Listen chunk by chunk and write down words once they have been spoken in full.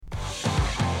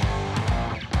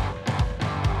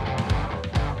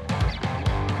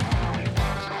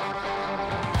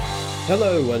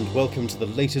Hello and welcome to the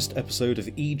latest episode of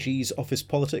EG's Office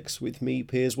Politics with me,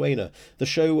 Piers Wayner, the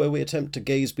show where we attempt to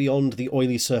gaze beyond the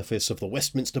oily surface of the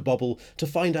Westminster bubble to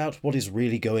find out what is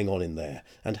really going on in there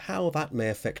and how that may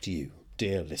affect you,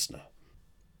 dear listener.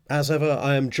 As ever,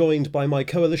 I am joined by my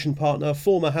coalition partner,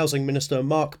 former Housing Minister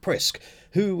Mark Prisk,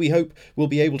 who we hope will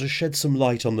be able to shed some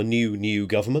light on the new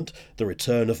government, the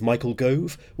return of Michael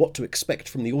Gove, what to expect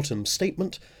from the autumn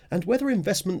statement, and whether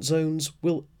investment zones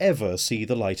will ever see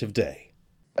the light of day.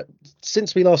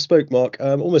 Since we last spoke, Mark,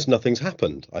 almost nothing's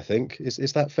happened, I think.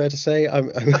 Is that fair to say?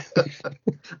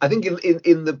 I think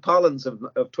in the parlance of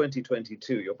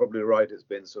 2022, you're probably right, it's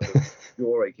been sort of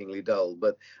jaw-achingly dull.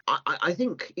 But I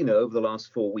think, over the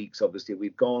last 4 weeks, obviously,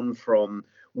 we've gone from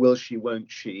will she,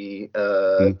 won't she,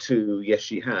 to yes,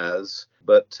 she has.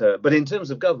 But in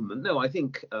terms of government, no, I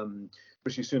think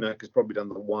Rishi Sunak has probably done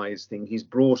the wise thing. He's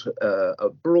brought a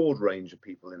broad range of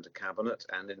people into cabinet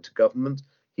and into government.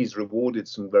 He's rewarded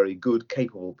some very good,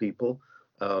 capable people.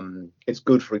 It's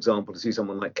good, for example, to see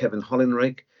someone like Kevin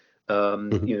Hollinrake,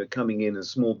 coming in as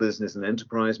small business and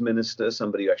enterprise minister,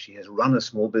 somebody who actually has run a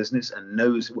small business and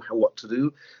knows what to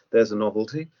do. There's a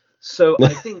novelty. So I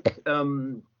think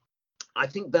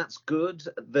that's good.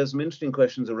 There's some interesting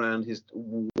questions around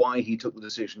why he took the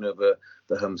decision over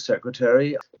the Home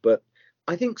Secretary, but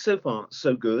I think so far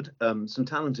so good. Some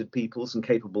talented people, some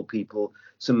capable people,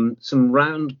 some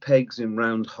round pegs in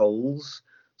round holes.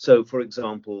 So, for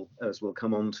example, as we'll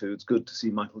come on to, it's good to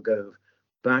see Michael Gove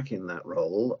back in that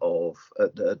role of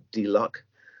DLUC,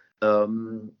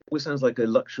 which sounds like a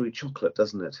luxury chocolate,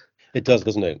 doesn't it? It does,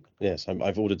 doesn't it? Yes,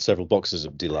 I've ordered several boxes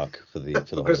of DLUC for the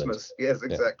Christmas. Yes,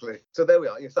 exactly. Yeah. So there we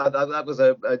are. Yes, that was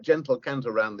a gentle cant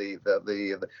around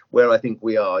the where I think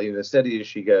we are. Steady as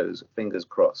she goes. Fingers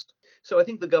crossed. So I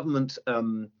think the government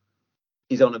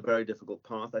is on a very difficult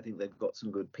path. I think they've got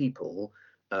some good people,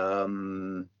 but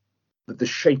the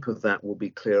shape of that will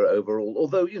be clear overall.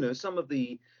 Although some of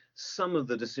the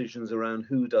decisions around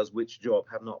who does which job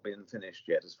have not been finished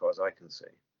yet, as far as I can see.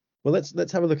 Well,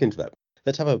 let's have a look into that.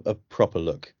 Let's have a proper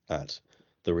look at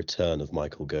the return of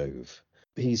Michael Gove.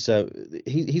 He's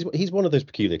one of those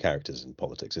peculiar characters in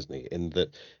politics, isn't he? In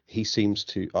that he seems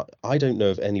to. I don't know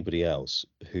of anybody else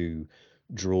who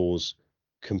draws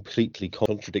completely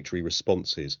contradictory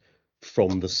responses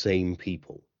from the same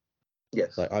people.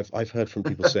 Yes. Like I've heard from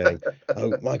people saying,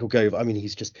 "Oh, Michael Gove. I mean,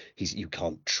 he's you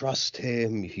can't trust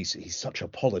him. He's such a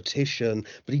politician,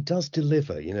 but he does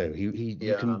deliver. You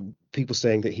can people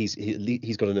saying that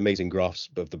he's got an amazing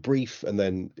grasp of the brief, and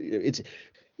then it's."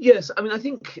 Yes, I mean, I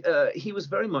think he was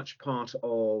very much part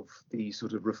of the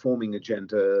sort of reforming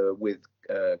agenda with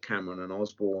Cameron and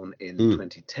Osborne in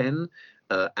 2010,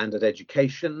 and at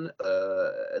education,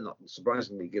 not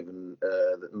surprisingly, given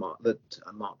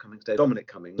Dominic Cummings, Dominic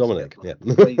Cummings,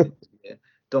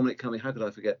 how could I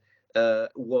forget?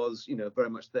 Was get very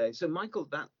much there. So Michael,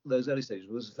 those early stages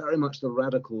was very much the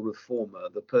radical reformer,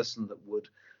 the person that would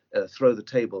throw the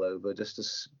table over just to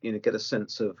get a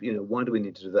sense of why do we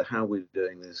need to do that, how are we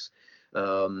doing this,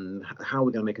 how are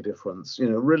we going to make a difference,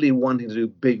 really wanting to do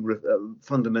big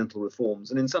fundamental reforms.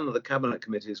 And in some of the cabinet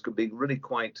committees could be really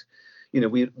quite there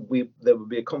would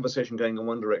be a conversation going in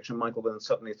one direction, Michael then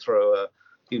suddenly throw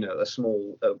a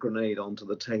small grenade onto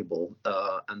the table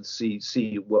and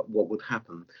see what would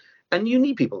happen. And you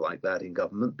need people like that in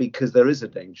government because there is a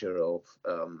danger of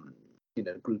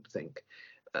groupthink.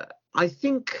 I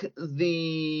think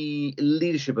the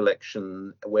leadership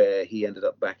election where he ended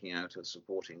up backing out of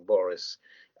supporting Boris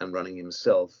and running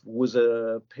himself was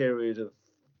a period of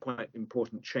quite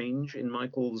important change in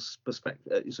Michael's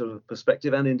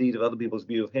perspective and indeed of other people's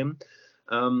view of him.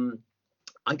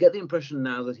 I get the impression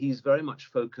now that he's very much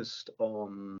focused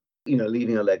on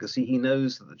leaving a legacy. He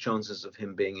knows that the chances of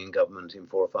him being in government in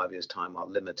 4 or 5 years' time are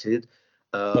limited.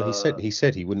 Well, he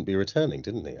said he wouldn't be returning,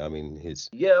 didn't he? I mean,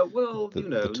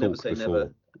 the never say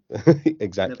before. Never.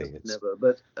 Exactly. Never.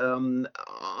 But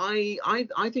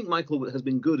I think Michael has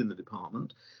been good in the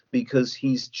department because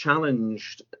he's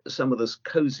challenged some of the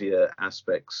cozier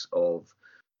aspects of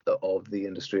the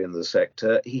industry and the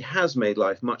sector. He has made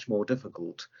life much more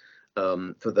difficult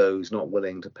for those not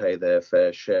willing to pay their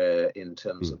fair share in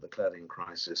terms of the cladding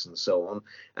crisis and so on,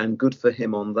 and good for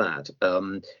him on that.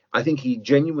 I think he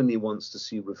genuinely wants to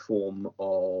see reform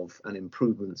of and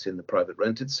improvements in the private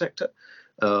rented sector.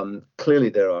 Clearly,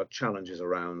 there are challenges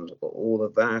around all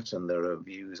of that, and there are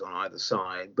views on either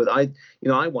side. But I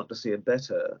want to see a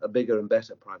bigger and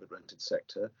better private rented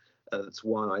sector. That's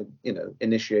why I,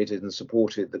 initiated and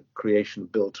supported the creation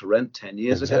of Build to Rent 10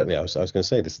 years ago. Exactly. I was going to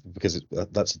say this because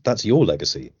that's your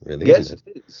legacy, really, Yes, isn't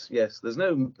it? it is. Yes,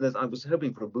 I was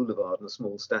hoping for a boulevard and a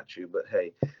small statue, but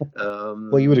hey.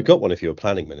 Well, you would have got one if you were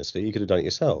planning minister. You could have done it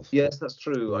yourself. Yes, that's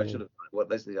true. I should have. What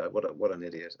an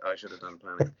idiot! I should have done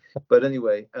planning. But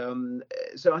anyway,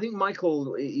 so I think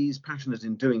Michael is passionate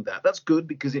in doing that. That's good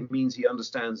because it means he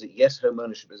understands that yes, home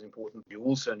ownership is important. You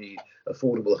also need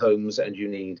affordable homes and you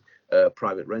need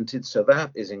private rented. So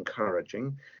that is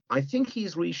encouraging. I think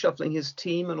he's reshuffling his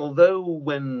team, and although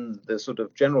when the sort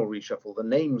of general reshuffle, the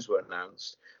names were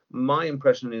announced, my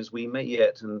impression is we may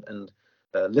yet and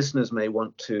listeners may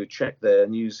want to check their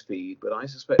news feed, but I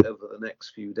suspect over the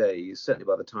next few days, certainly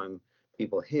by the time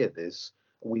people hear this,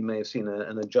 we may have seen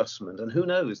an adjustment. And who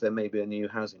knows, there may be a new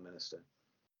housing minister.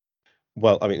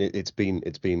 Well, I mean, it's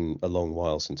been a long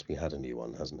while since we had a new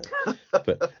one, hasn't it?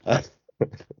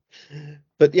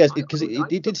 But yes, because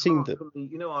it did seem that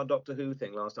our Doctor Who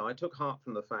thing last time. I took heart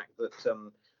from the fact that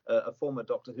a former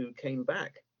Doctor Who came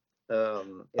back.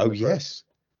 Oh yes,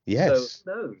 yes.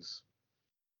 So who knows?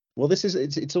 Well,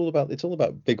 it's all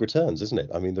about big returns, isn't it?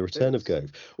 I mean, the return of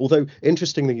Gove. Although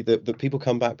interestingly, that people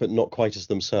come back, but not quite as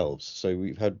themselves. So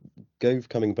we've had Gove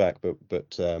coming back,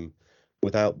 but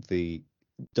without the.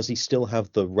 Does he still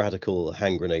have the radical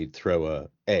hand grenade thrower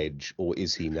edge, or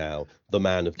is he now the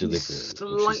man of delivery?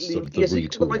 Slightly, yes,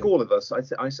 like all of us.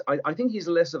 I think he's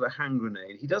less of a hand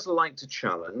grenade. He does like to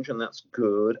challenge, and that's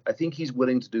good. I think he's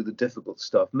willing to do the difficult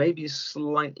stuff. Maybe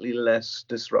slightly less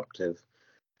disruptive.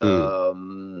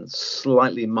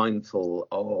 Slightly mindful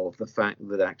of the fact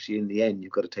that actually in the end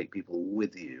you've got to take people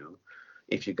with you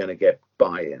if you're going to get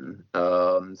buy-in.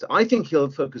 So I think he'll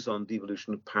focus on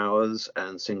devolution of powers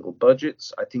and single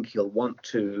budgets. I think he'll want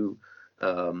to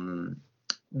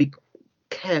be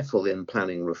careful in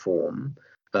planning reform,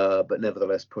 but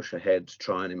nevertheless push ahead to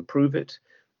try and improve it.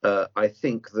 I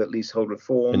think that leasehold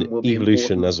reform will be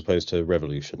evolution as opposed to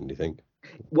revolution. Do you think?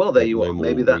 Well, there you are.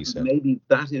 Maybe that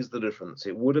is the difference.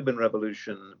 It would have been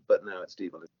revolution, but now it's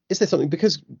devolution. Is there something,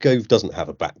 because Gove doesn't have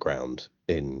a background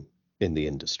in the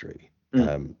industry?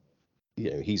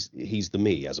 He's the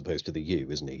me as opposed to the you,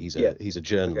 isn't he? He's a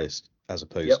journalist as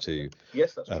opposed to.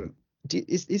 Yes, that's true.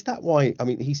 Is that why? I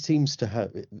mean, he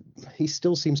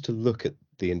still seems to look at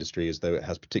the industry as though it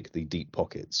has particularly deep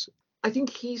pockets. I think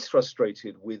he's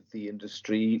frustrated with the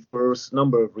industry for a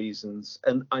number of reasons,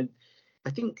 and I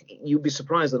think you'd be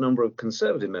surprised the number of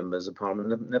Conservative members of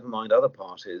Parliament, never mind other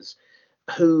parties,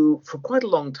 who for quite a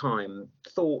long time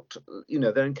thought,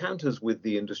 their encounters with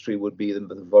the industry would be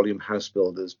the volume house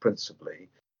builders principally.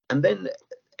 And then,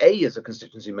 as a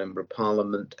constituency member of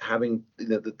Parliament, having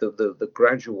the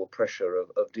gradual pressure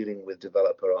of dealing with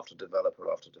developer after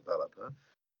developer after developer.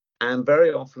 And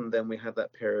very often then we had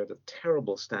that period of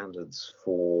terrible standards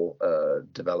for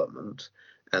development,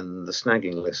 and the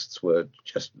snagging lists were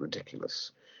just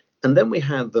ridiculous. And then we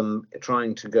had them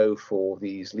trying to go for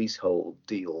these leasehold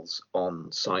deals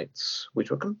on sites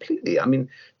which were completely,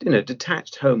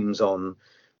 detached homes on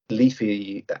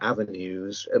leafy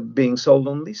avenues being sold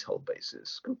on leasehold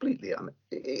basis, completely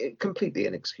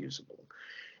inexcusable.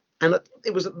 And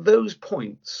it was at those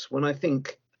points when I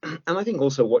think, and I think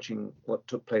also watching what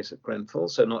took place at Grenfell,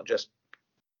 so not just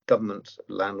government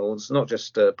landlords, not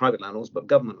just private landlords, but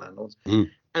government landlords,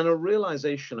 and a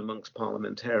realization amongst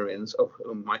parliamentarians, of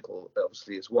whom Michael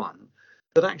obviously is one,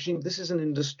 that actually this is an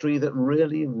industry that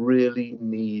really, really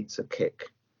needs a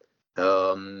kick.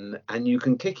 And you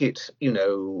can kick it,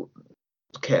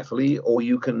 carefully, or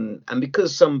you can, and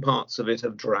because some parts of it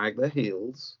have dragged their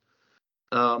heels,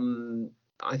 I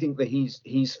think that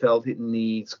he's felt it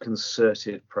needs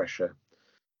concerted pressure.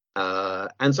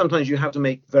 And sometimes you have to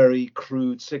make very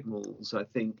crude signals, I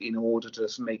think, in order to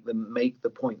make the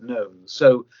point known.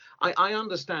 So I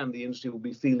understand the industry will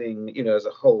be feeling, as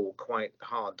a whole, quite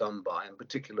hard done by, and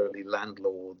particularly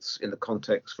landlords in the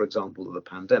context, for example, of the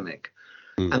pandemic.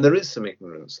 And there is some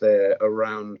ignorance there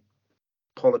around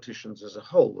politicians as a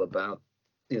whole about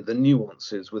the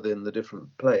nuances within the different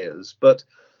players. But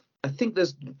I think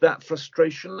there's that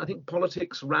frustration. I think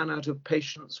politics ran out of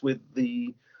patience with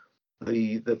the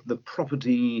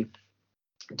property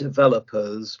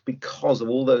developers because of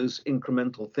all those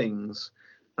incremental things.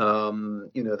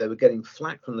 They were getting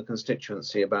flack from the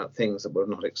constituency about things that were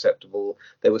not acceptable.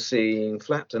 They were seeing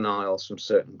flat denials from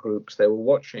certain groups. They were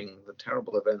watching the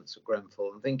terrible events of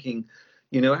Grenfell and thinking,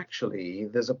 actually,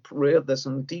 there's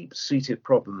some deep-seated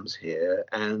problems here,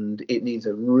 and it needs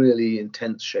a really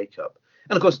intense shake-up.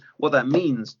 And of course, what that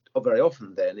means very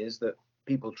often then is that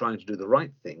people trying to do the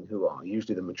right thing, who are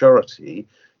usually the majority,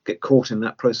 get caught in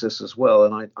that process as well.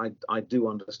 And I do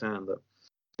understand that,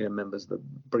 members of the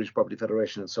British Property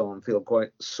Federation and so on feel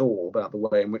quite sore about the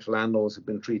way in which landlords have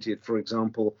been treated, for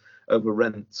example, over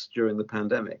rents during the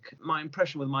pandemic. My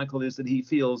impression with Michael is that he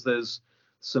feels there's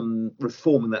some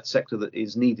reform in that sector that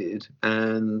is needed,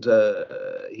 and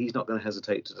he's not going to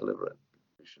hesitate to deliver it.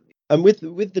 And with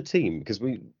the team, because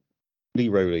Lee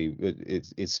Rowley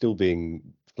is still being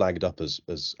flagged up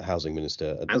as housing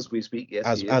minister as we speak.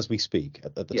 Yes, as we speak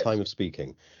at the time of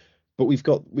speaking. But we've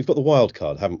got the wild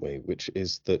card, haven't we? Which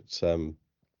is that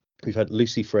we've had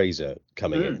Lucy Fraser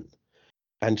coming in,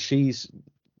 and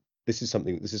this is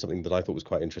something that I thought was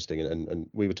quite interesting, and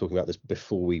we were talking about this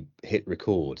before we hit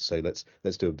record. So let's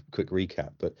do a quick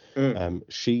recap. But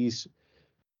she's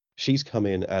come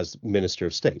in as Minister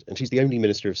of State, and she's the only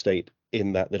Minister of State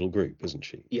in that little group, isn't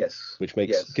she? Yes. Which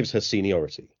gives her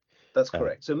seniority. That's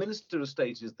correct. So Minister of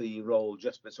State is the role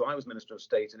so I was Minister of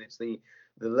State, and it's the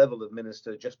level of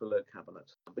minister just below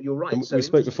cabinet. But you're right. And we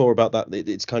spoke before about that.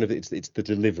 It's kind of it's the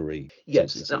delivery.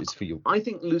 Yes, so it's for you. I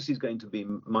think Lucy's going to be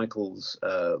Michael's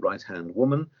right hand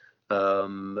woman.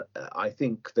 I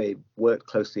think they worked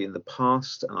closely in the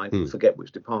past, and I forget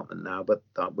which department now, but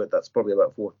that's probably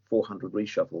about 400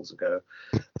 reshuffles ago.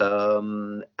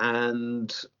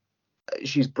 And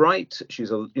she's bright. She's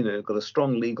got a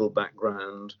strong legal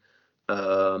background.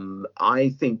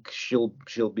 I think she'll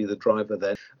be the driver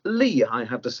there. Lee, I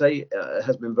have to say,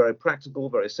 has been very practical,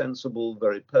 very sensible,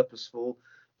 very purposeful.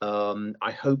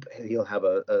 I hope he'll have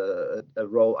a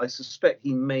role. I suspect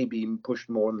he may be pushed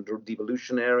more in the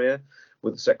devolution area,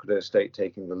 with the Secretary of State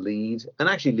taking the lead. And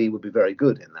actually, Lee would be very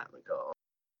good in that regard.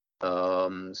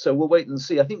 So we'll wait and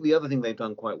see. I think the other thing they've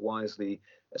done quite wisely,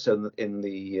 so in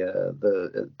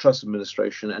the Truss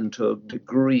administration, and to a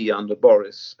degree under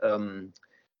Boris,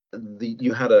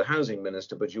 you had a housing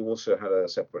minister, but you also had a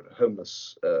separate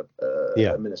homeless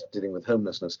minister dealing with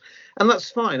homelessness. And that's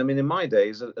fine. I mean, in my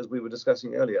days, as we were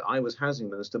discussing earlier, I was housing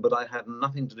minister, but I had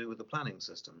nothing to do with the planning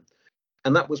system.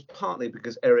 And that was partly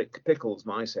because Eric Pickles,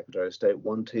 my Secretary of State,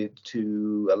 wanted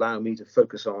to allow me to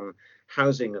focus on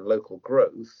housing and local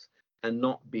growth and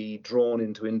not be drawn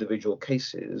into individual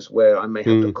cases where I may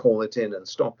have to call it in and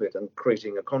stop it, and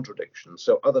creating a contradiction.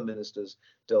 So other ministers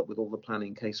dealt with all the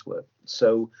planning casework.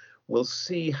 So we'll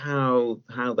see how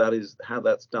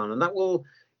that's done, and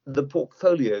the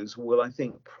portfolios will, I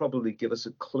think, probably give us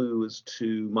a clue as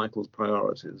to Michael's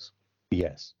priorities.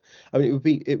 Yes, I mean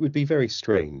it would be very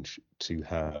strange to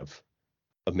have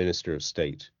a Minister of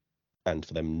State and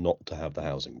for them not to have the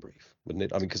housing brief, wouldn't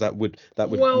it? I mean, because that would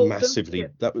massively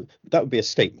that would be a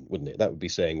statement, wouldn't it? That would be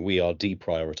saying we are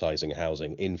deprioritizing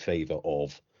housing in favour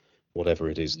of whatever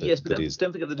it is that, yes, but is.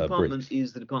 Don't forget the department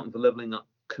is the Department for Levelling Up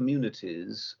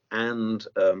Communities and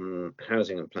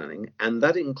Housing and Planning, and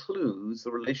that includes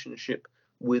the relationship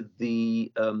with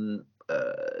the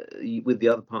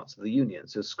other parts of the union,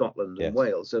 so Scotland and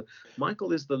Wales. So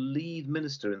Michael is the lead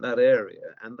minister in that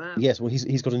area, and that. Yes, well,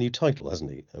 he's got a new title,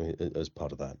 hasn't he? I mean, as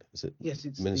part of that, is it? Yes,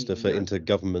 it's Minister for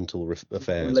Intergovernmental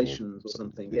Affairs Relations or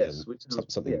something. Yes, which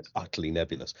something utterly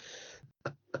nebulous.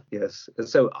 Yes,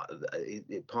 so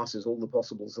it passes all the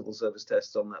possible civil service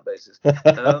tests on that basis.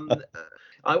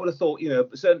 I would have thought,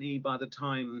 certainly by the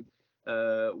time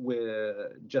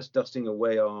we're just dusting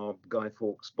away our Guy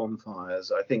Fawkes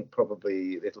bonfires, I think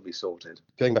probably it'll be sorted.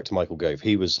 Going back to Michael Gove,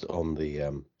 he was on the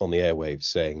airwaves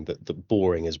saying that the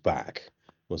boring is back,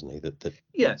 wasn't he?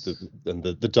 Yes. And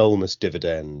the dullness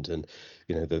dividend, and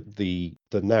the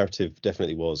narrative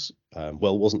definitely was,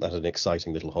 wasn't that an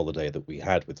exciting little holiday that we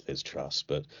had with Liz Truss,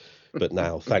 but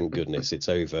now thank goodness it's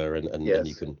over, and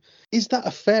you can. Is that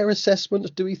a fair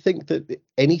assessment? Do we think that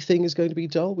anything is going to be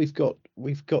dull? We've got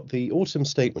the autumn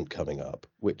statement coming up,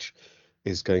 which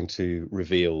is going to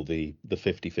reveal the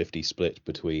 50-50 split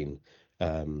between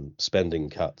spending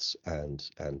cuts and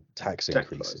tax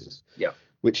increases. Yeah.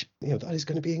 Which that is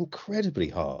going to be incredibly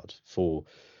hard for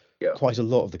quite a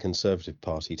lot of the Conservative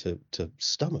Party to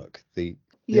stomach. The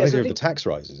idea of the tax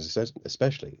rises,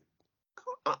 especially.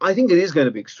 I think it is going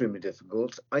to be extremely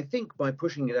difficult. I think by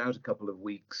pushing it out a couple of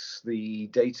weeks, the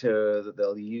data that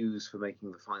they'll use for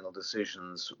making the final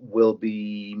decisions will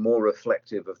be more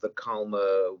reflective of the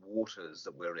calmer waters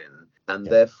that we're in, and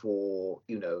therefore,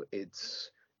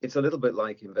 it's a little bit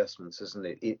like investments, isn't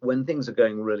it? When things are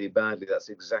going really badly, that's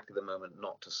exactly the moment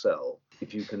not to sell.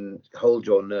 If you can hold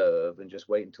your nerve and just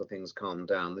wait until things calm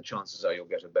down, the chances are you'll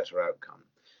get a better outcome.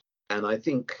 And I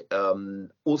think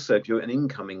also, if you're an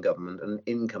incoming government, an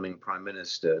incoming prime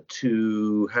minister,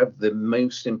 to have the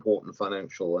most important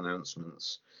financial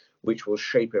announcements, which will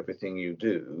shape everything you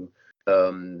do,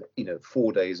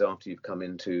 4 days after you've come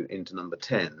into number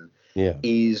 10,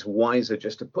 is wiser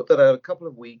just to put that out a couple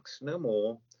of weeks, no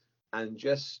more. and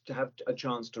just to have a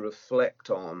chance to reflect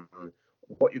on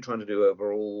what you're trying to do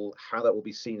overall, how that will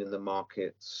be seen in the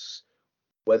markets,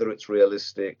 whether it's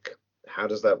realistic, how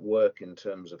does that work in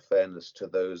terms of fairness to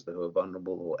those who are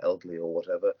vulnerable or elderly or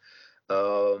whatever,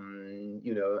 and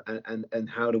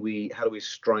how do we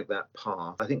strike that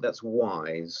path? I think that's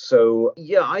wise. So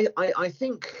yeah, I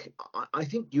think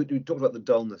you talked about the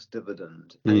dullness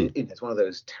dividend, and it's one of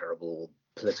those terrible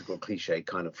political cliche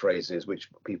kind of phrases which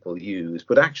people use,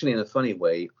 but actually in a funny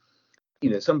way,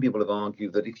 some people have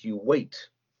argued that if you wait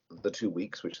the 2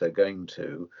 weeks, which they're going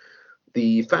to,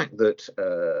 the fact that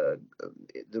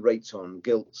the rates on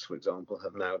gilts, for example,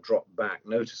 have now dropped back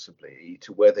noticeably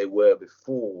to where they were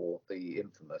before the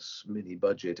infamous mini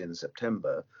budget in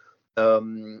September,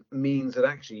 means that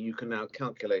actually you can now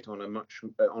calculate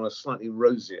on a slightly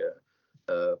rosier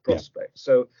prospect. Yeah.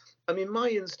 So, I mean, my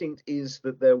instinct is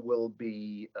that there will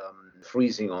be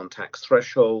freezing on tax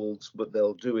thresholds, but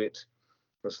they'll do it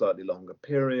for a slightly longer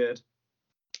period.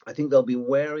 I think they'll be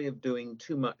wary of doing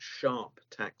too much sharp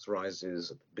tax rises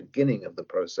at the beginning of the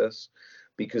process,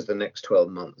 because the next 12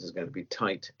 months is going to be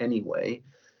tight anyway.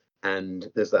 And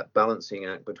there's that balancing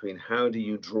act between how do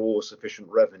you draw sufficient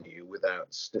revenue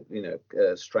without,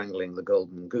 strangling the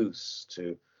golden goose,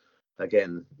 to,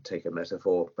 again, take a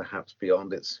metaphor perhaps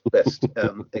beyond its best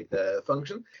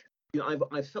function.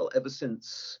 I've felt ever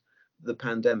since the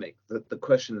pandemic that the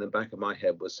question in the back of my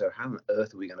head was, so how on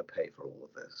earth are we going to pay for all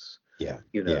of this?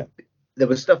 There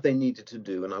was stuff they needed to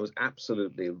do, and I was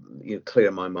absolutely clear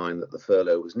in my mind that the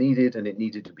furlough was needed, and it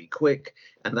needed to be quick,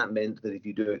 and that meant that if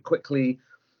you do it quickly,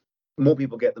 more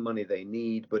people get the money they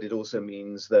need, but it also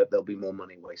means that there'll be more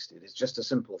money wasted. It's just a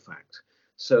simple fact.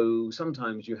 So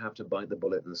sometimes you have to bite the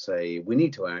bullet and say, we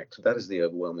need to act. That is the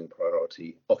overwhelming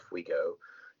priority. Off we go.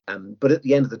 But at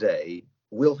the end of the day,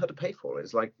 we'll have to pay for it.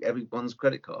 It's like everyone's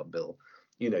credit card bill.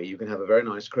 You can have a very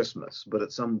nice Christmas, but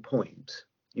at some point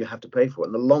you have to pay for it.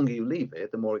 And the longer you leave it,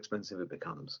 the more expensive it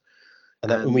becomes.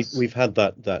 And we've had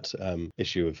that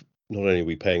issue of not only are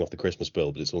we paying off the Christmas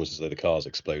bill, but it's almost as though the car's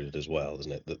exploded as well,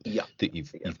 isn't it? That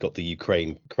you've got the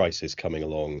Ukraine crisis coming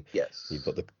along. Yes. You've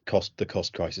got the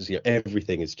cost crisis.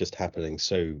 Everything is just happening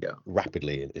so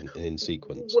rapidly in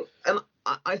sequence. Well, and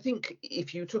I think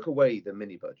if you took away the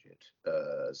mini budget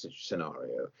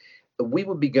scenario, we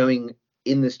would be going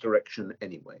in this direction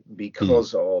anyway,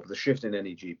 because of the shift in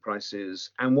energy prices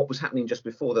and what was happening just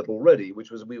before that already, which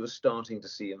was we were starting to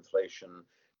see inflation,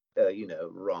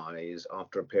 rise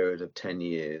after a period of 10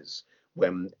 years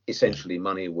when essentially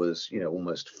money was,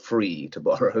 almost free to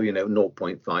borrow,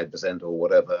 0.5% or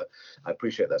whatever. I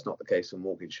appreciate that's not the case for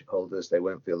mortgage holders. They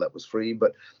won't feel that was free.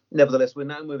 But nevertheless, we're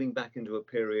now moving back into a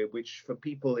period which for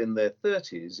people in their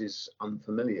 30s is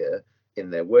unfamiliar in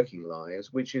their working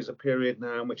lives, which is a period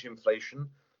now in which inflation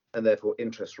and therefore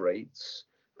interest rates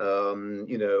are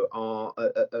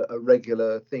a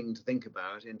regular thing to think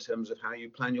about in terms of how you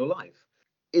plan your life.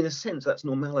 In a sense, that's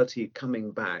normality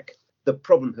coming back. The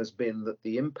problem has been that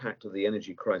the impact of the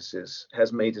energy crisis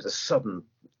has made it a sudden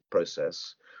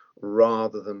process,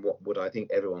 rather than what would I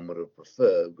think everyone would have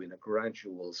preferred, been a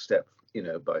gradual step,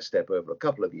 by step over a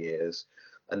couple of years,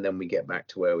 and then we get back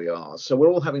to where we are. So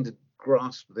we're all having to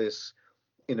grasp this,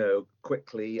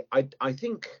 quickly. I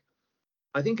think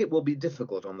it will be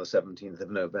difficult on the 17th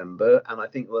of November, and I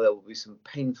think there will be some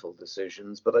painful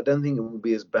decisions, but I don't think it will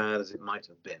be as bad as it might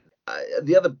have been.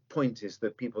 The other point is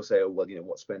that people say, oh, well,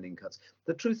 what spending cuts?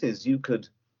 The truth is you could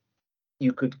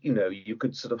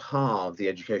sort of halve the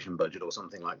education budget or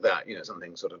something like that,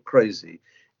 something sort of crazy,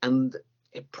 and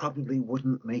it probably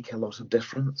wouldn't make a lot of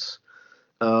difference.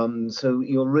 So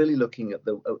you're really looking at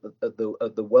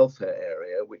the welfare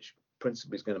area, which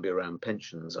principally is going to be around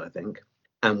pensions, I think.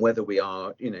 And whether we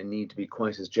are, need to be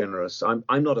quite as generous. I'm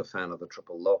not a fan of the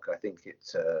triple lock. I think it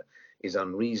is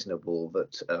unreasonable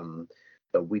that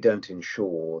we don't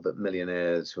ensure that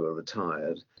millionaires who are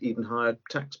retired, even higher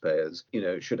taxpayers,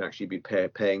 should actually be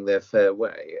paying their fair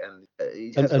way.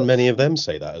 And many of them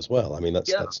say that as well. I mean,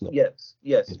 that's not. Yes.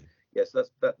 Yes,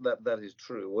 that is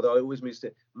true. Although I always used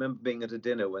to remember being at a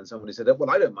dinner when somebody said,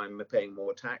 well, I don't mind paying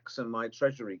more tax, and my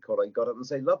treasury colleague got up and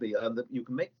said, lovely, that you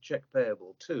can make the check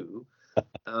payable too.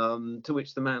 To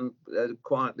which the man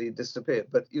quietly disappeared.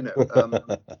 But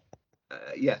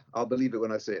I'll believe it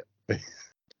when I see it.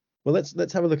 Well,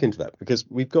 let's have a look into that, because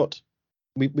we've got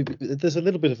there's a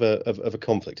little bit of a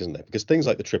conflict, isn't there? Because things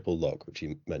like the triple lock, which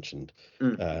you mentioned,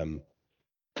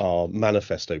 are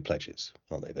manifesto pledges,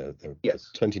 aren't they? They're yes.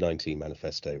 2019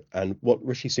 manifesto. And what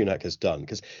Rishi Sunak has done,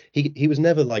 because he was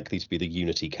never likely to be the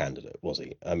unity candidate, was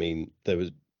he? I mean, there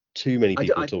was too many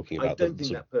people talking about. I don't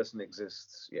think that person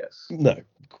exists. Yes. No,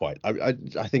 quite. I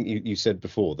think you said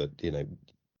before that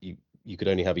you could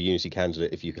only have a unity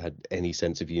candidate if you had any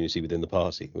sense of unity within the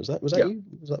party. Was that Yeah. you?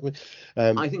 Was that me?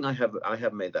 I think I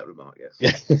have made that remark. Yes.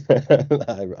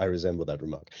 Yeah, I resemble that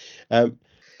remark. That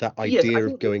Yes, I idea of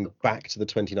think going back to the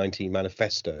 2019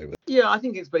 manifesto. yeah, I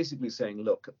think it's basically saying,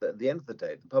 look, at the end of the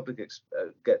day, the public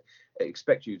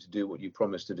expect you to do what you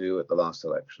promised to do at the last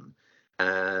election,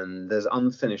 and there's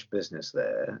unfinished business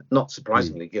there. Not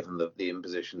surprisingly, given the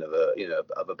imposition of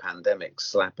a pandemic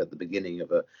slap at the beginning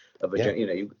of a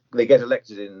Yeah. they get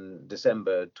elected in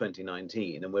December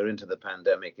 2019, and we're into the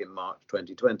pandemic in March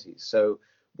 2020. So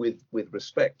with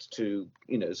respect to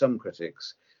some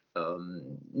critics,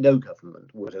 no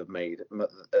government would have made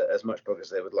as much progress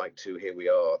as they would like to. Here we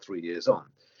are 3 years on.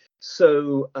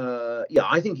 So yeah,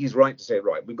 I think he's right to say,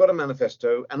 right, we've got a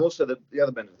manifesto, and also the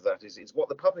other benefit of that is it's what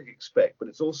the public expect, but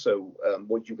it's also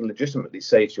what you can legitimately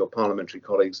say to your parliamentary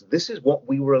colleagues. This is what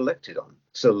we were elected on,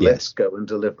 so let's Yes. go and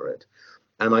deliver it.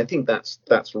 And I think that's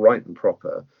right and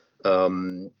proper.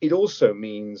 It also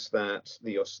means that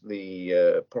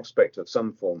the prospect of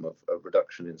some form of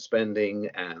reduction in spending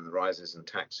and rises in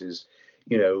taxes,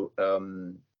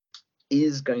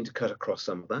 is going to cut across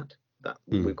some of that. That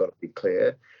we've got to be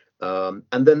clear.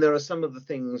 And then there are some of the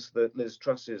things that Liz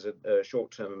Truss's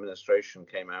short-term administration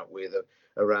came out with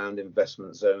around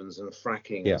investment zones and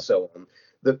fracking Yeah. and so on,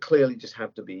 that clearly just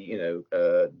have to be,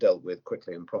 dealt with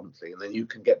quickly and promptly. And then you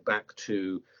can get back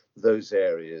to those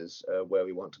areas where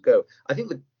we want to go. I think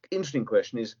the interesting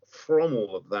question is, from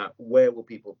all of that, where will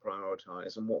people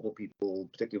prioritise, and what will people,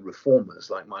 particularly reformers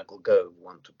like Michael Gove,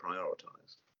 want to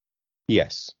prioritise?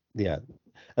 Yes. Yeah.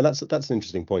 And that's an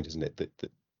interesting point, isn't it?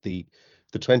 That the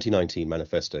 2019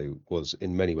 manifesto was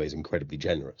in many ways incredibly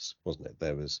generous, wasn't it?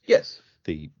 There was Yes.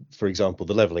 for example,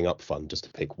 the Levelling Up Fund, just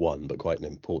to pick one, but quite an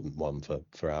important one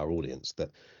for our audience,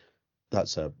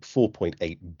 that's a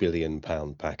 4.8 billion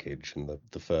pound package, and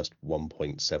the first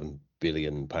 1.7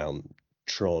 billion pound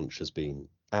tranche has been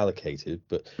allocated,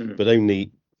 but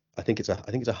only I think it's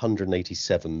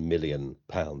 187 million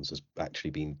pounds has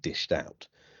actually been dished out.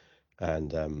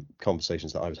 And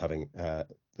conversations that I was having,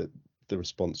 the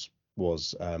response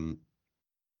was,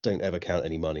 don't ever count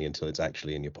any money until it's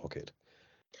actually in your pocket.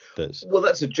 Well,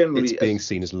 that's it's being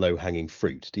seen as low-hanging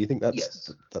fruit. Do you think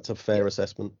that's a fair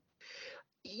assessment?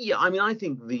 Yeah, I mean, I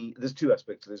think there's two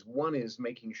aspects to this. One is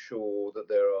making sure that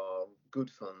there are good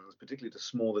funds, particularly to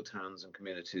smaller towns and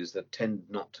communities that tend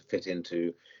not to fit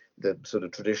into the sort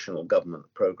of traditional government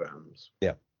programs.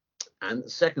 Yeah. And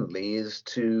secondly is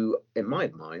to, in my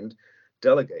mind,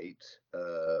 delegate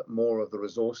more of the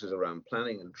resources around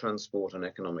planning and transport and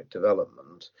economic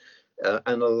development,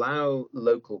 and allow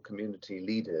local community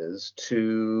leaders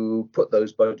to put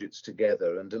those budgets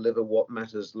together and deliver what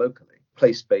matters locally.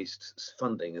 Place-based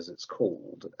funding, as it's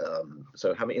called.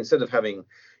 So instead of having,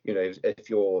 if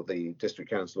you're the district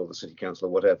council or the city council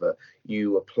or whatever,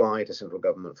 you apply to central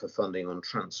government for funding on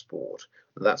transport.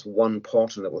 That's one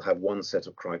pot, and it will have one set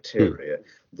of criteria.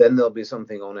 Then there'll be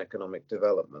something on economic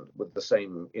development with the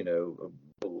same,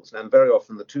 rules. And very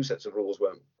often the two sets of rules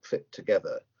won't fit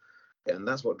together. And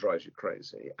that's what drives you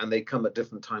crazy. And they come at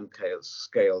different time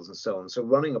scales and so on. So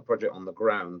running a project on the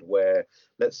ground where,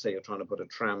 let's say you're trying to put a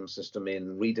tram system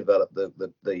in, redevelop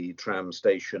the tram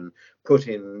station, put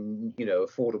in,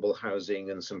 affordable housing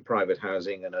and some private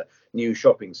housing and a new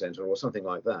shopping centre or something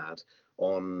like that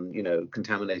on,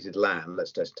 contaminated land.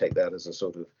 Let's just take that as a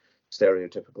sort of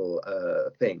stereotypical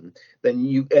thing. Then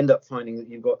you end up finding that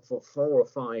you've got 4 or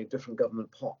 5 different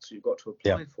government pots you've got to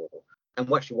apply for.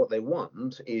 And actually what they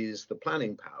want is the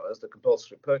planning powers, the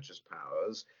compulsory purchase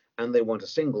powers, and they want a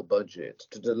single budget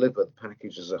to deliver the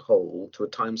package as a whole to a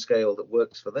timescale that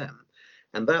works for them.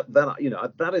 And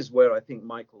that is where I think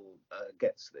Michael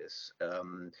gets this.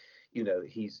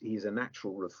 He's a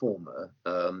natural reformer.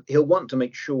 He'll want to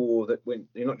make sure that when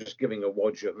you're not just giving a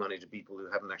wodge of money to people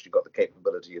who haven't actually got the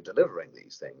capability of delivering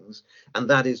these things. And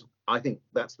that is, I think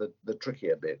that's the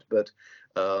trickier bit. But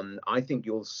I think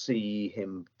you'll see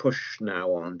him push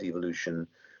now on devolution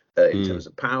in terms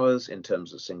of powers, in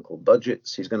terms of single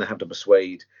budgets. He's going to have to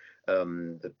persuade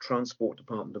the transport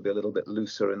department to be a little bit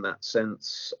looser in that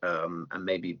sense, and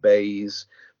maybe bays.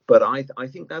 But I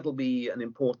think that'll be an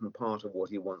important part of what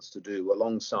he wants to do,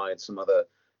 alongside some other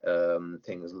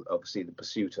things. Obviously, the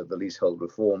pursuit of the leasehold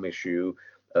reform issue,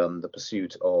 the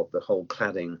pursuit of the whole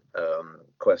cladding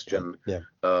question.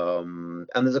 And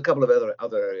there's a couple of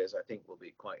other areas I think will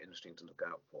be quite interesting to look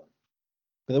out for.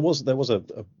 But there was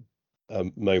a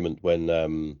moment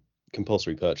when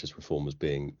compulsory purchase reform was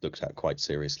being looked at quite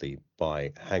seriously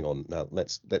by, hang on, now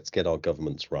let's get our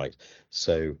governments right.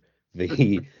 So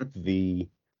the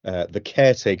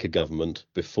caretaker government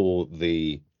before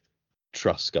the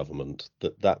Truss government,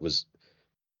 that was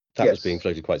That was being Yes.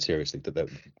 floated quite seriously.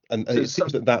 And So it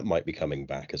seems some, that might be coming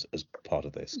back as part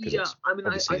of this, because yeah, it's I mean,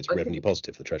 obviously it's I think revenue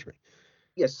positive for the Treasury.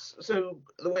 yes. So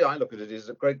the way I look at it is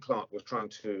that Greg Clark was trying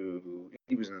to,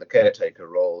 he was in the caretaker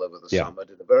role over the Yeah. summer,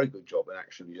 did a very good job in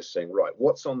actually just saying, right,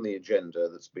 what's on the agenda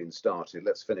that's been started?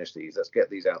 Let's finish these. Let's get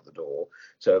these out the door.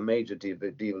 So a major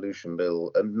devolution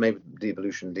bill, a major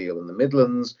devolution deal in the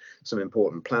Midlands, some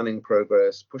important planning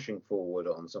progress, pushing forward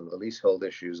on some of the leasehold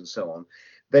issues and so on.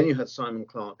 Then you had Simon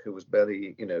Clarke, who was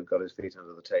barely, got his feet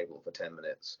under the table for 10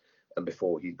 minutes. And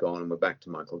before he'd gone, and we're back to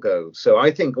Michael Gove. So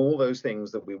I think all those things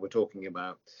that we were talking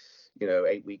about,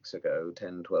 8 weeks ago,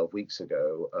 10, 12 weeks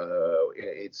ago,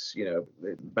 it's,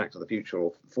 back to the future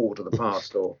or forward to the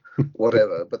past or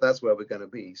whatever, but that's where we're going to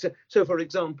be. So for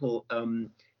example,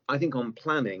 I think on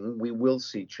planning, we will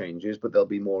see changes, but they'll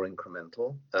be more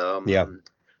incremental. Yeah.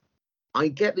 I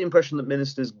get the impression that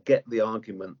ministers get the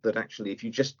argument that actually, if you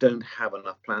just don't have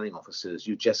enough planning officers,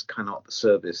 you just cannot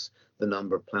service the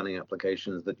number of planning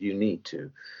applications that you need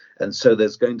to. And so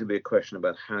there's going to be a question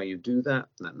about how you do that.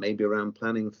 That may be around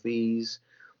planning fees.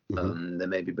 There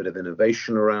may be a bit of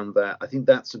innovation around that. I think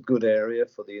that's a good area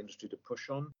for the industry to push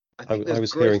on. I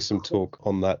was hearing some talk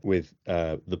on that with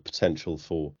the potential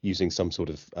for using some sort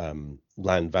of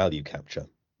land value capture,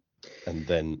 and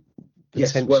then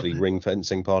potentially ring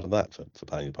fencing part of that for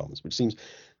planning departments, which seems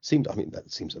I mean, that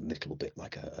seems a little bit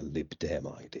like a Lib Dem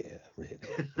idea, really.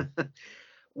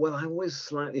 Well, I always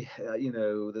slightly,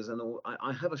 there's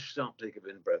I have a sharp take of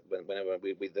in-breath whenever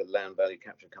the land value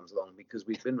capture comes along, because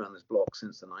we've been around this block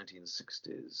since the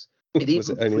 1960s. It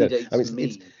even predates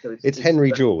me. It's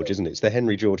Henry George, isn't it? It's the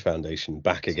Henry George Foundation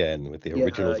back again with the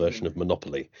original version of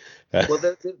Monopoly. Well,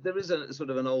 there is a sort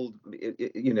of an old,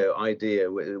 idea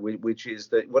which is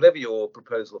that whatever your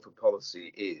proposal for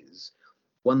policy is,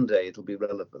 one day it'll be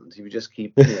relevant. You just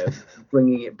keep,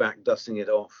 bringing it back, dusting it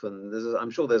off, and I'm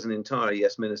sure there's an entire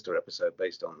Yes Minister episode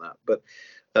based on that. But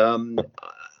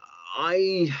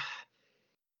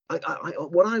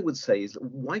what I would say is,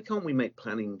 why can't we make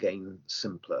planning game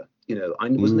simpler? I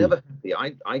was never happy.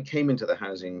 I came into the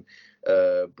housing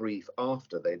brief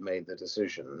after they'd made the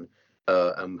decision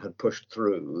and had pushed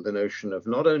through the notion of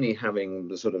not only having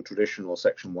the sort of traditional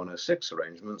Section 106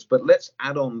 arrangements, but let's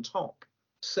add on top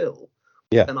SIL.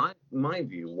 Yeah. And my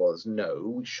view was,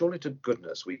 no, surely to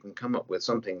goodness we can come up with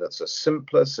something that's a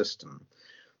simpler system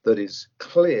that is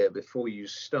clear before you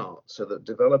start, so that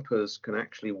developers can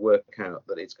actually work out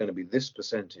that it's going to be this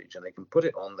percentage, and they can put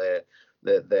it on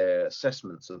their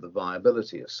assessments of the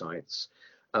viability of sites,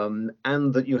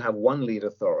 and that you have one lead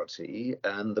authority,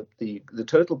 and the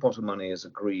total pot of money is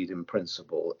agreed in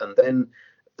principle, and then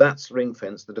that's ring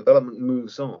fenced. The development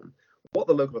moves on. What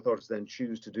the local authorities then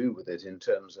choose to do with it in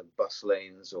terms of bus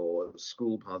lanes or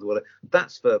school paths, whatever,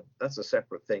 that's a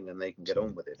separate thing, and they can get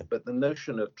on with it. But the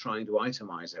notion of trying to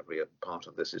itemize every part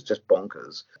of this is just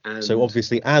bonkers. And so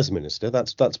obviously, as minister,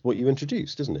 that's what you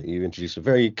introduced, isn't it? You introduced a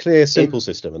very clear, simple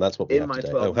system, and that's what we have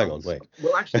today. Oh, hang on, wait.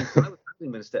 Well, actually, I was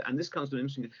housing minister, and this comes to an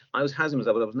interesting. I was housing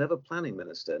minister, but I was never planning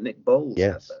minister. Nick Bowles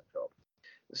had that job.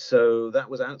 So that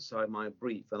was outside my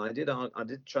brief, and I did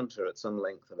chunter at some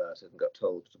length about it and got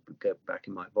told to get back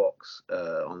in my box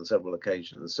on several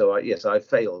occasions. So I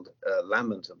failed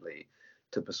lamentably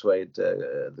to persuade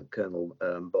the Colonel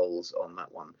Bowles on that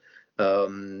one.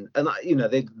 And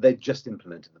they just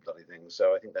implemented the bloody thing,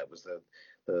 so I think that was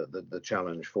the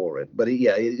challenge for it. But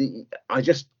I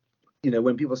just,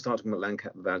 when people start talking about land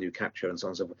value capture and so on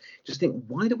and so forth, just think,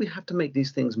 why do we have to make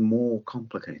these things more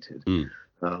complicated?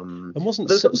 And wasn't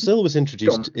SIL was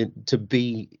introduced to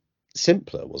be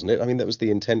simpler, wasn't it? I mean, that was the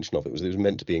intention of it. It was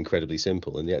meant to be incredibly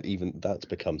simple, and yet even that's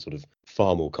become sort of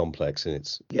far more complex in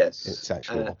its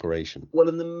actual operation. Well,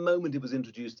 in the moment it was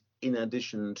introduced in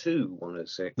addition to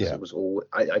 106, it was all.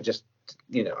 I just,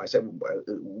 I said,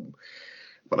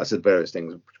 I said various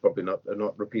things, which probably not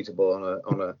repeatable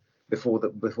on a before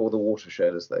the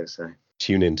watershed, as they say.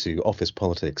 Tune into Office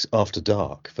Politics After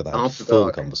Dark for that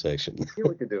full conversation. Yeah,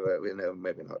 we could do it.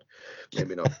 Maybe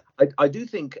not. I do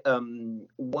think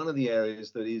one of the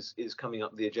areas that is coming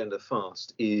up the agenda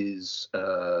fast is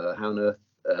how on earth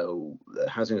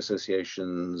housing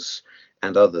associations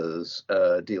and others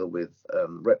deal with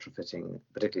retrofitting,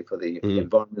 particularly for the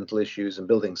environmental issues and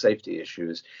building safety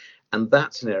issues. And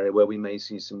that's an area where we may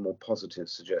see some more positive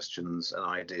suggestions and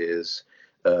ideas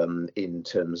in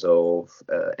terms of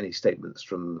any statements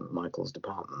from Michael's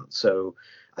department. So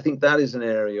I think that is an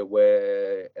area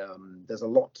where there's a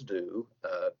lot to do.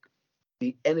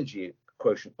 The energy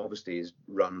quotient obviously is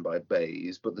run by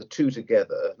BEIS, but the two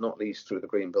together, not least through the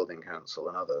Green Building Council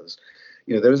and others,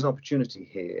 there is an opportunity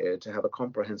here to have a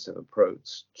comprehensive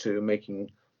approach to making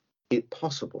it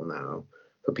possible now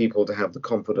for people to have the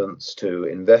confidence to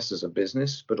invest as a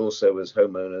business, but also as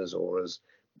homeowners or as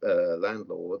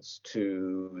landlords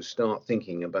to start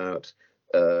thinking about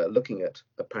looking at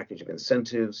a package of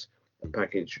incentives, a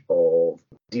package of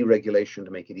deregulation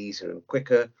to make it easier and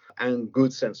quicker, and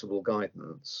good sensible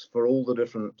guidance for all the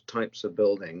different types of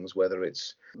buildings, whether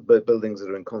it's buildings that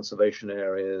are in conservation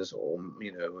areas or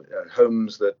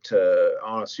homes that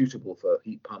are suitable for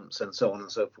heat pumps and so on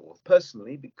and so forth.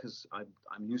 Personally, because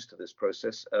I'm used to this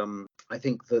process, I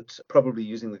think that probably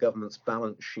using the government's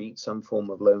balance sheet, some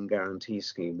form of loan guarantee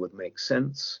scheme would make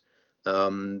sense,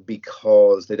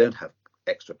 because they don't have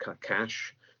extra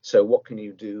cash. So what can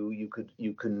you do?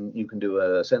 You can do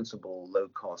a sensible,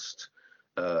 low-cost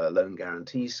loan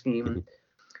guarantee scheme.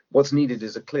 What's needed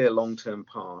is a clear long-term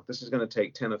path. This is going to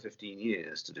take 10 or 15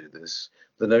 years to do this.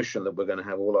 The notion that we're going to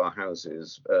have all our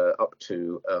houses up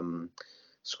to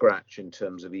scratch in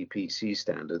terms of EPC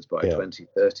standards by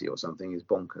 2030 or something is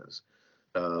bonkers.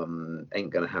 Ain't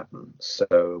going to happen.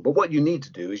 So, but what you need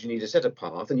to do is you need to set a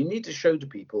path, and you need to show to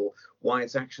people why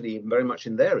it's actually very much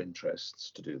in their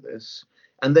interests to do this,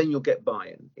 and then you'll get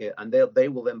buy-in, and they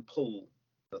will then pull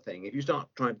the thing. If you start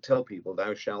trying to tell people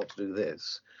thou shalt do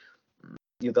this,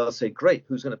 they'll say, great,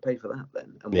 who's going to pay for that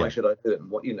then, and why should I do it,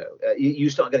 and what you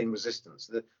start getting resistance.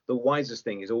 The wisest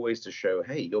thing is always to show,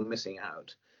 hey, you're missing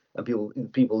out. And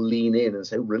people lean in and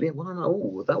say, really? Well,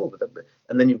 no, that will be,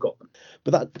 and then you've got them.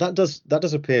 But that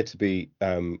does appear to be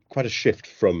quite a shift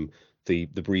from the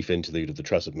brief interlude of the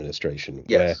Truss administration,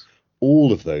 where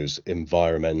all of those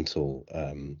environmental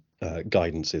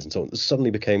guidances and so on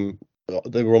suddenly became,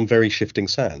 they were on very shifting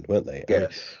sand, weren't they?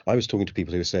 Yes. I was talking to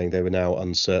people who were saying they were now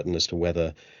uncertain as to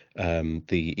whether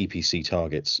the EPC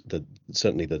targets,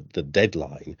 certainly the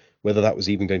deadline, whether that was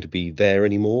even going to be there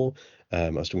anymore. I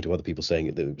was talking to other people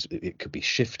saying that it could be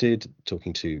shifted,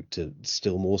 talking to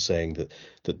still more saying that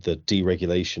the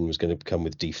deregulation was going to come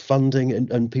with defunding,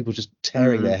 and people just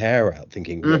tearing their hair out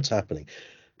thinking, what's happening?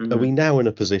 Are we now in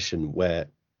a position where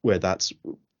that's,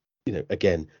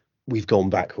 again, we've gone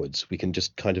backwards? We can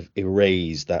just kind of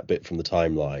erase that bit from the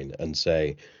timeline and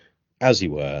say, as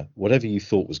you were, whatever you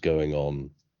thought was going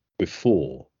on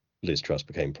before Liz Truss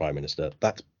became Prime Minister,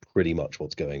 that's pretty much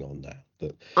what's going on now.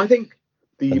 I think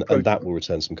and that will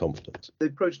return some confidence. The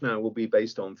approach now will be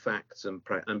based on facts and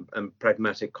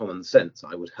pragmatic common sense,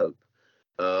 I would hope,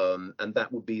 and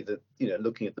that would be that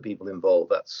looking at the people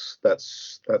involved.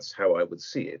 That's how I would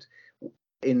see it,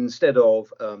 instead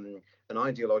of an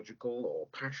ideological or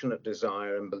passionate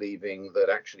desire and believing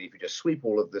that actually if you just sweep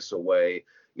all of this away,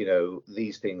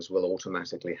 these things will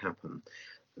automatically happen.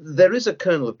 There is a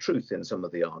kernel of truth in some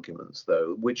of the arguments,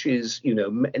 though, which is,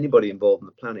 anybody involved in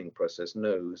the planning process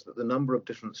knows that the number of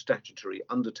different statutory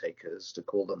undertakers, to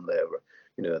call them their,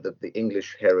 the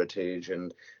English Heritage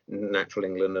and Natural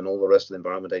England and all the rest of the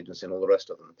Environment Agency and all the rest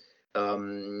of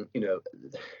them,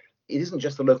 it isn't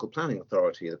just the local planning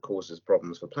authority that causes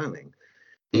problems for planning.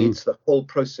 It's the whole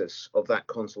process of that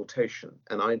consultation.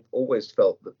 And I've always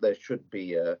felt that there should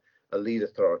be a lead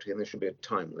authority and there should be a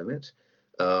time limit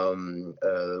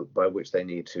by which they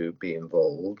need to be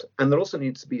involved. And there also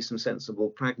needs to be some sensible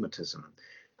pragmatism.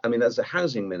 I mean, as a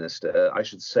housing minister, I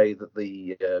should say that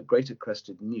the greater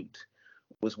crested newt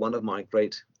was one of my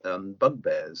great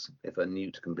bugbears, if a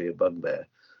newt can be a bugbear.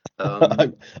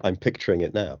 I'm picturing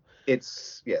it now.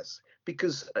 Yes,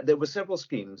 because there were several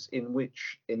schemes in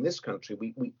which, in this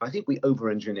country, I think we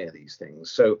over-engineer these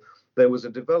things. So there was a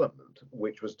development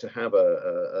which was to have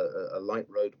a light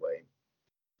roadway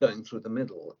going through the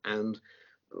middle, and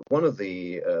one of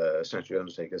the statutory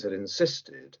undertakers had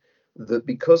insisted that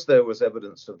because there was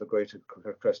evidence of the greater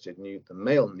crested newt, the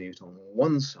male newt on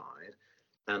one side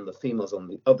and the females on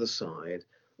the other side,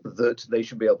 that they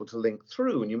should be able to link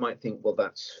through. And you might think, well,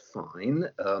 that's fine,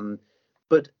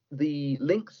 but the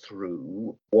link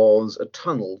through was a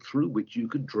tunnel through which you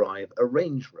could drive a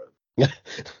Range Rover.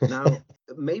 Now,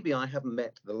 maybe I haven't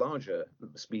met the larger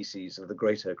species of the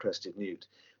greater crested newt,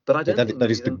 but I don't think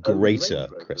that is the greater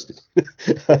crested.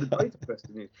 The greater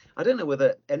crested newt. I don't know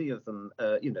whether any of them,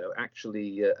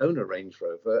 actually own a Range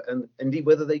Rover, and indeed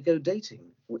whether they go dating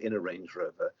in a Range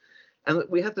Rover. And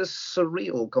we had this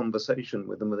surreal conversation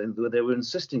with them where they were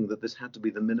insisting that this had to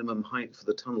be the minimum height for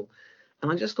the tunnel.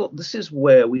 And I just thought, this is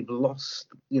where we've lost,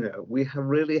 we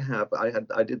really have.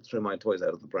 I did throw my toys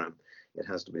out of the pram, it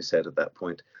has to be said at that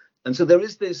point. And so there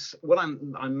is this,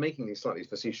 I'm making these slightly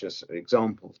facetious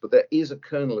examples, but there is a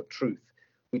kernel of truth,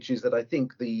 which is that I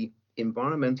think the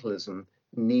environmentalism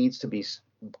needs to be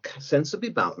sensibly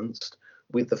balanced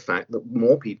with the fact that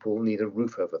more people need a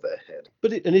roof over their head.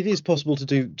 But it is possible to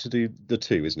do the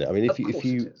two, isn't it? I mean,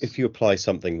 if you apply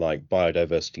something like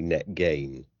biodiversity net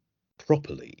gain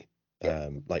properly. Yeah.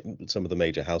 Like some of the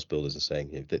major house builders are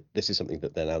saying, that this is something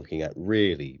that they're now looking at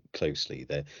really closely.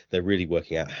 They're really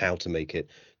working out how to make it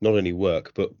not only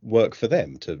work, but work for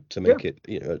them to Yeah. make it,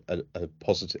 a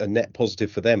positive, a net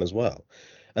positive for them as well.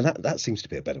 And that seems to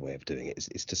be a better way of doing it,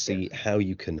 is to see Yes. how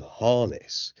you can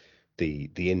harness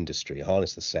the industry,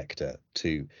 harness the sector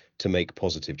to make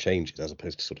positive changes, as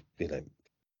opposed to sort of,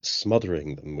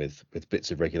 smothering them with bits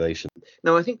of regulation.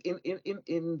 Now, I think in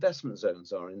investment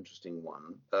zones are an interesting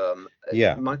one.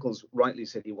 Yeah. Michael's rightly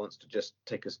said he wants to just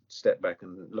take a step back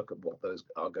and look at what those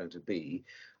are going to be.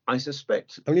 I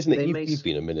suspect I mean, isn't it? they may. You've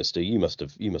been a minister. You must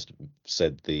have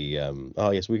said the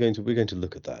yes, we're going to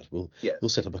look at that. We'll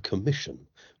Yes. set up a commission.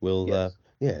 We'll Yes.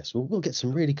 yes, we'll get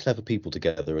some really clever people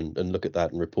together and look at that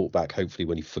and report back. Hopefully,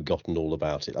 when you've forgotten all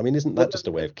about it. I mean, isn't Well, that just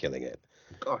a way of killing it?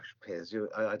 gosh, Piers,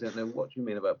 I don't know what you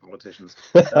mean about politicians.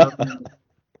 That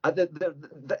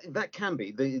can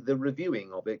be the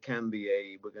reviewing of it can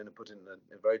be we're going to put in a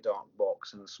very dark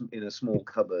box in a small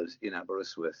cupboard in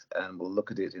Aberystwyth, and we'll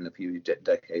look at it in a few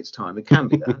decades time. It can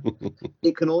be that.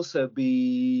 It can also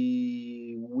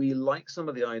be we like some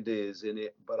of the ideas in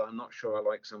it, but I'm not sure I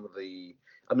like some of the.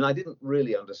 I mean, I didn't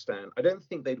really understand. I don't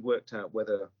think they'd worked out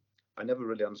whether. I never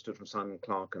really understood from Simon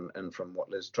Clarke and from what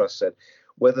Liz Truss said,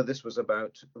 whether this was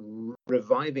about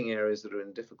reviving areas that are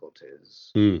in difficulties,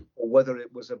 or whether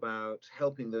it was about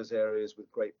helping those areas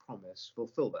with great promise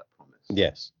fulfill that promise.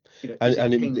 Yes,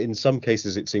 and in some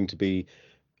cases it seemed to be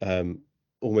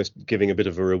almost giving a bit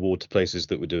of a reward to places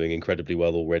that were doing incredibly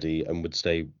well already and would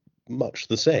stay much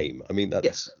the same. I mean, that's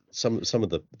Yes. some of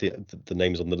the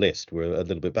names on the list were a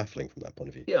little bit baffling from that point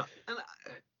of view. Yeah,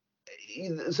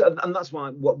 and that's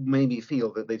what made me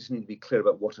feel that they just need to be clear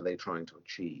about what are they trying to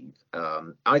achieve.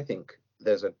 I think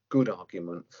there's a good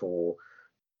argument for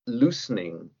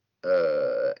loosening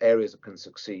areas that can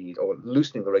succeed, or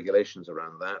loosening the regulations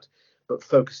around that, but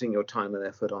focusing your time and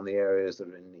effort on the areas that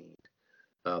are in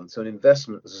need. So an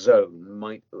investment zone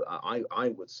might,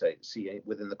 I would say, see it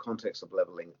within the context of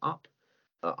levelling up.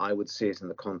 I would see it in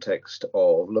the context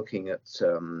of looking at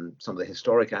some of the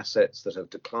historic assets that have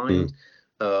declined,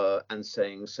 and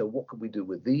saying, so what could we do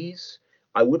with these?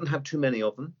 I wouldn't have too many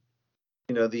of them.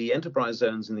 The enterprise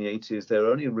zones in the 80s, there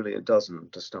are only really a dozen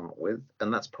to start with,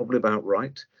 and that's probably about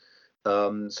right.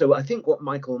 So I think what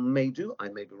Michael may do, I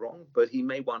may be wrong, but he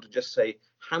may want to just say,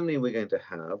 how many are we going to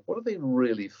have? What are they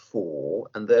really for?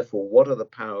 And therefore, what are the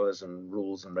powers and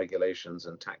rules and regulations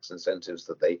and tax incentives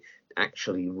that they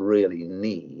actually really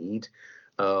need?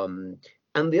 And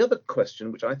the other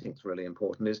question, which I think is really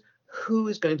important, is who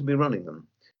is going to be running them?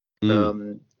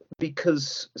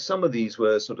 Because some of these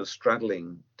were sort of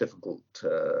straddling difficult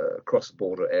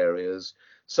cross-border areas.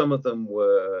 Some of them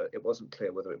it wasn't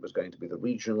clear whether it was going to be the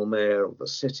regional mayor or the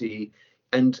city.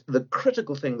 And the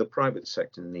critical thing the private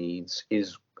sector needs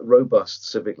is robust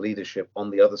civic leadership on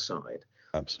the other side.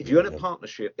 Absolutely. If you're in a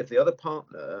partnership, if the other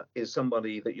partner is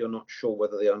somebody that you're not sure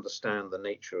whether they understand the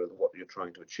nature of what you're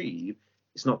trying to achieve,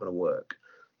 it's not going to work.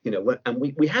 And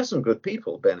we have some good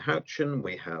people, Ben Houchen,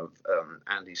 we have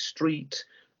Andy Street.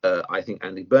 I think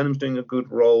Andy Burnham's doing a good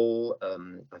role.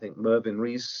 I think Mervyn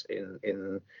Rees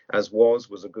in As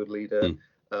was a good leader.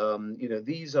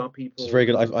 These are people. It's very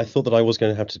good. I thought that I was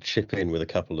going to have to chip in with a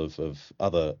couple of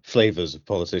other flavours of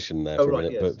politician there for a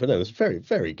minute, yes. but no, it was very,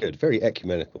 very good, very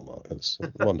ecumenical, Mark. It was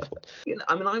wonderful.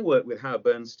 I work with Howard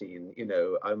Bernstein.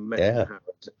 I met Howard,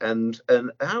 and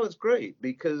Howard's great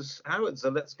because Howard's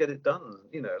let's get it done.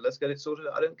 Let's get it sorted.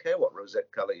 I don't care what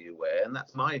rosette colour you wear, and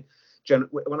that's my.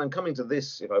 When I'm coming to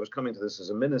this, if I was coming to this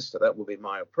as a minister, that would be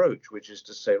my approach, which is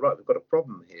to say, right, we've got a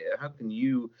problem here. How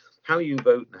you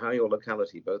vote and how your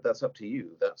locality vote, that's up to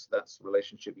you. That's the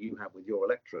relationship you have with your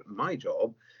electorate. My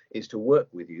job is to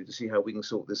work with you to see how we can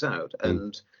sort this out.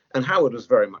 And Howard was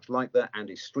very much like that.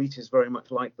 Andy Street is very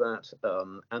much like that.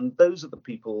 And those are the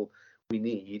people we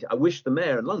need. I wish the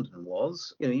mayor in London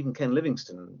was. Even Ken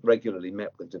Livingstone regularly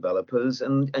met with developers,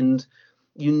 and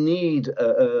you need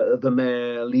the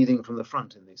mayor leading from the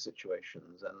front in these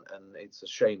situations, and it's a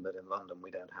shame that in London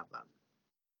we don't have that.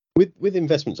 With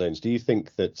investment zones, do you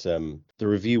think that the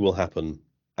review will happen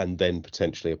and then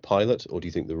potentially a pilot, or do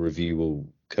you think the review will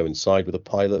coincide with a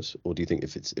pilot, or do you think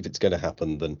if it's going to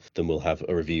happen, then we'll have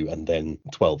a review and then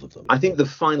 12 of them? I think the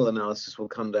final analysis will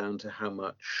come down to how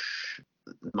much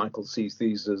Michael sees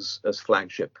these as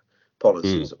flagship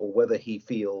policies, or whether he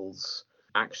feels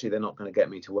actually they're not going to get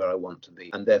me to where I want to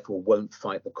be, and therefore won't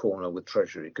fight the corner with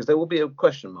Treasury, because there will be a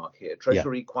question mark here.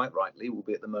 Treasury, quite rightly, will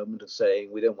be at the moment of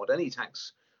saying we don't want any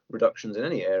tax reductions in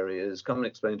any areas. Come and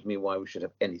explain to me why we should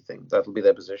have anything. That'll be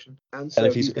their position. And so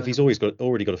if he's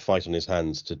already got a fight on his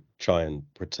hands to try and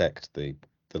protect the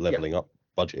levelling up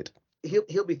budget,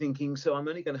 he'll be thinking, so I'm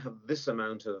only going to have this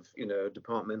amount of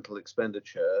departmental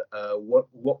expenditure.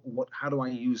 How do I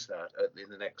use that in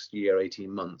the next year, 18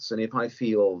 months? And if I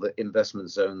feel that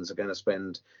investment zones are going to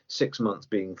spend 6 months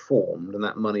being formed, and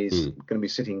that money's going to be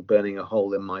sitting burning a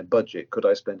hole in my budget, could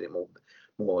I spend it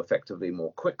more effectively,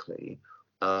 more quickly?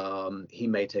 He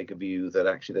may take a view that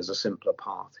actually there's a simpler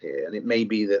path here. And it may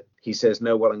be that he says,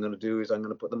 no, what I'm going to do is I'm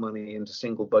going to put the money into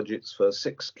single budgets for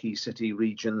 6 key city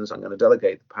regions. I'm going to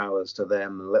delegate the powers to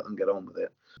them and let them get on with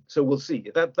it. So we'll see.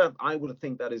 That I would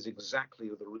think that is exactly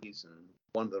the reason,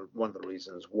 one of the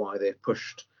reasons why they've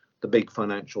pushed the big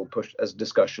financial push as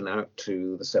discussion out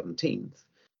to the 17th,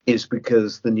 is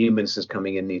because the new ministers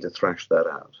coming in need to thrash that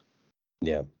out.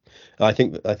 Yeah, I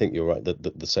think you're right that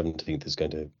the 17th is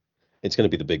going to. It's going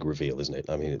to be the big reveal, isn't it?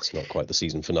 I mean, it's not quite the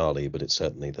season finale, but it's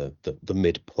certainly the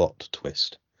mid-plot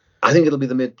twist. I think it'll be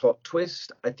the mid-plot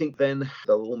twist. I think then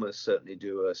they'll almost certainly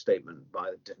do a statement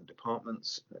by the different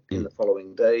departments in the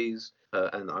following days.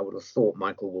 And I would have thought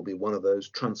Michael will be one of those.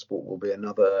 Transport will be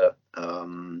another.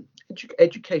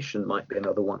 Education might be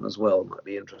another one as well. Might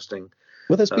be interesting.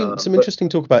 Well, there's been some interesting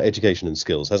talk about education and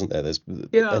skills, hasn't there?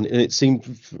 And it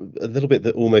seemed a little bit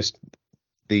that almost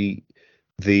the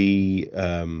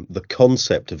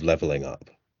concept of levelling up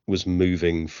was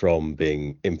moving from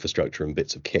being infrastructure and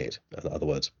bits of kit, in other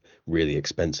words, really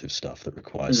expensive stuff that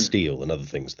requires steel and other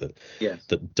things that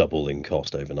double in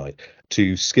cost overnight,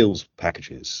 to skills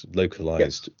packages,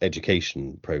 localized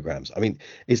education programs. I mean,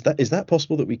 is that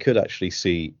possible that we could actually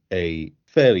see a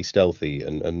fairly stealthy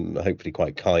and hopefully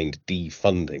quite kind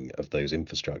defunding of those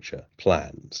infrastructure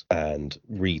plans and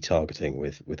retargeting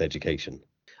with education?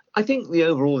 I think the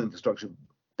overall infrastructure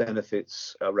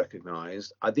benefits are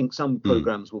recognised. I think some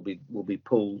programs will be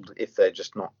pulled if they're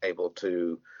just not able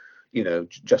to,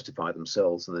 justify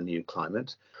themselves in the new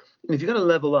climate. And if you're going to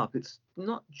level up, it's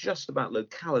not just about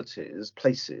localities,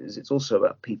 places. It's also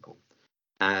about people,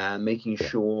 and making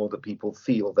sure that people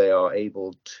feel they are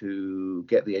able to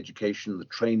get the education, the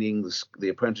training, the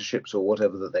apprenticeships, or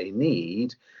whatever that they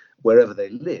need wherever they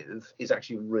live is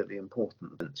actually really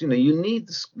important. You need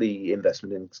the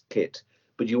investment in kit,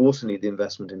 but you also need the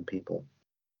investment in people.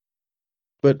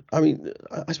 But I mean,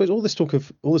 I suppose all this talk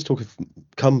of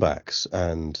comebacks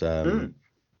and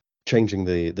changing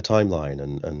the timeline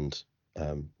and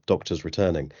doctors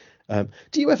returning.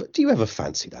 Do you ever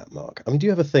fancy that, Mark? I mean, do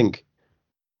you ever think,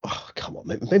 oh, come on,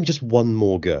 maybe just one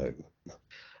more go?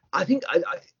 I think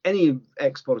any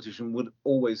ex-politician would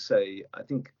always say, I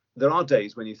think there are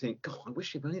days when you think, God, I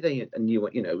wish if only they knew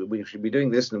what, we should be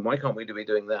doing this, and why can't we be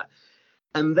doing that?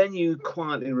 And then you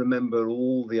quietly remember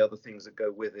all the other things that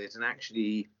go with it. And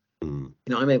actually,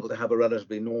 I'm able to have a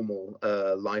relatively normal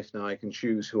life now. I can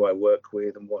choose who I work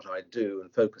with and what I do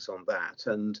and focus on that.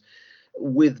 And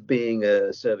with being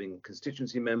a serving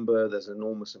constituency member, there's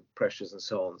enormous pressures and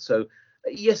so on. So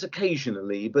yes,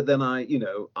 occasionally, but then I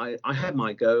had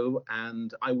my go,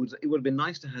 and it would have been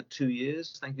nice to have 2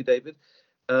 years. Thank you, David.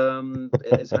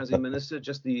 As housing minister,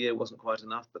 just the year wasn't quite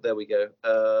enough, but there we go.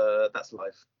 That's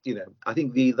life. I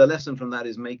think the lesson from that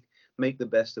is make the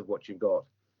best of what you've got.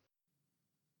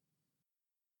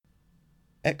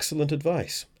 Excellent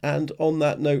advice. And on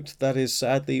that note, that is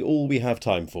sadly all we have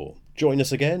time for. Join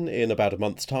us again in about a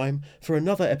month's time for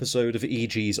another episode of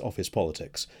EG's Office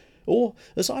Politics, or,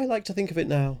 as I like to think of it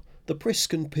now, the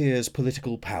Prisk and Piers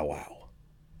political powwow.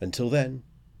 Until then,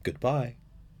 goodbye.